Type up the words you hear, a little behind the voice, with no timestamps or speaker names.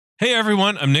Hey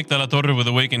everyone, I'm Nick de la Torre with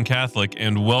Awaken Catholic,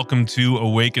 and welcome to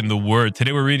Awaken the Word.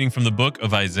 Today we're reading from the book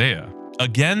of Isaiah.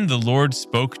 Again, the Lord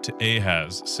spoke to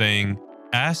Ahaz, saying,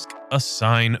 "Ask a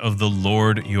sign of the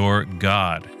Lord your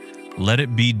God. Let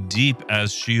it be deep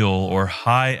as Sheol or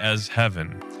high as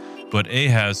heaven." But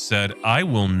Ahaz said, "I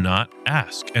will not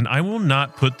ask, and I will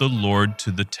not put the Lord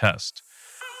to the test."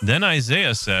 Then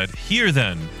Isaiah said, "Hear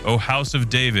then, O house of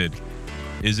David.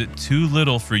 Is it too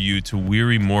little for you to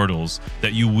weary mortals,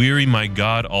 that you weary my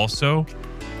God also?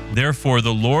 Therefore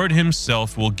the Lord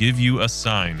himself will give you a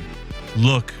sign.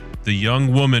 Look, the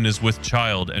young woman is with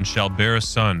child and shall bear a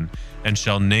son, and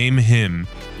shall name him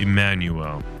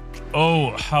Emmanuel."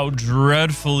 Oh, how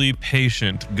dreadfully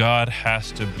patient God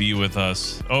has to be with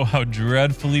us. Oh, how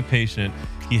dreadfully patient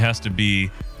he has to be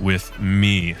with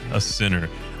me, a sinner.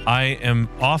 I am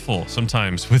awful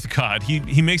sometimes with God.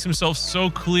 He makes himself so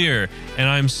clear, and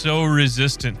I'm so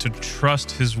resistant to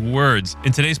trust his words.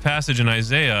 In today's passage in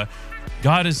Isaiah,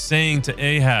 God is saying to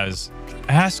Ahaz,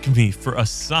 "Ask me for a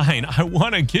sign. I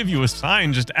want to give you a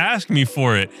sign. Just ask me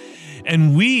for it."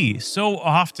 And we so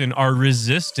often are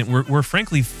resistant. We're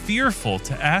frankly fearful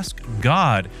to ask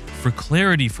God for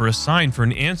clarity, for a sign, for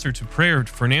an answer to prayer,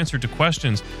 for an answer to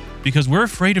questions, because we're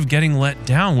afraid of getting let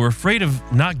down. We're afraid of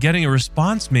not getting a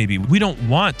response, maybe. We don't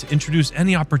want to introduce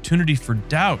any opportunity for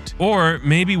doubt. Or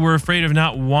maybe we're afraid of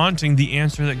not wanting the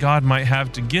answer that God might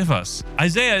have to give us.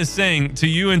 Isaiah is saying to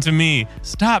you and to me,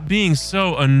 stop being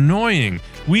so annoying.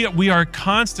 We are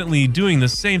constantly doing the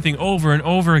same thing over and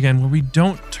over again where we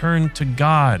don't turn to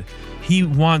God. He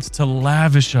wants to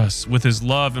lavish us with his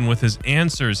love and with his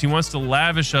answers. He wants to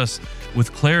lavish us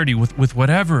with clarity, with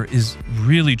whatever is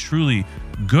really, truly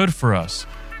good for us.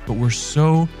 But we're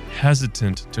so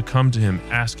hesitant to come to him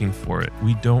asking for it.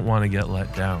 We don't want to get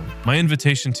let down. My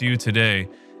invitation to you today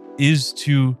is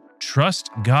to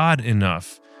trust God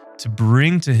enough to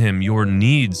bring to him your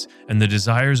needs and the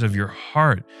desires of your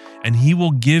heart, and he will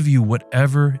give you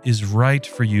whatever is right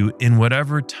for you in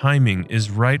whatever timing is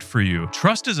right for you.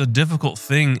 Trust is a difficult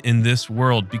thing in this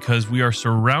world because we are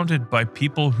surrounded by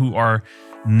people who are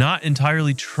not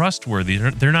entirely trustworthy.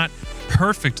 They're not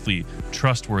perfectly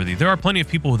trustworthy. There are plenty of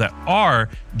people that are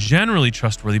generally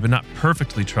trustworthy, but not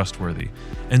perfectly trustworthy.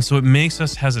 And so it makes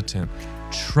us hesitant.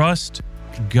 Trust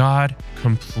God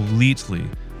completely.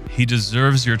 He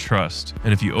deserves your trust,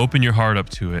 and if you open your heart up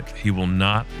to it, he will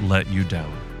not let you down.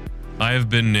 I have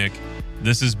been Nick.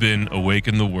 This has been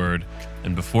Awaken the Word,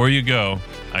 and before you go,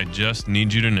 I just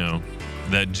need you to know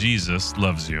that Jesus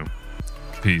loves you.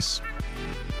 Peace.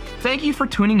 Thank you for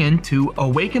tuning in to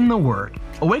Awaken the Word.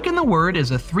 Awaken the Word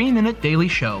is a 3-minute daily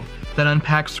show that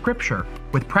unpacks scripture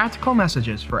with practical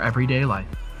messages for everyday life.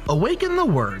 Awaken the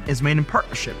Word is made in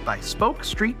partnership by Spoke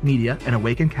Street Media and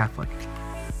Awaken Catholic.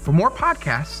 For more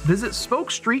podcasts, visit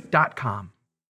spokestreet.com.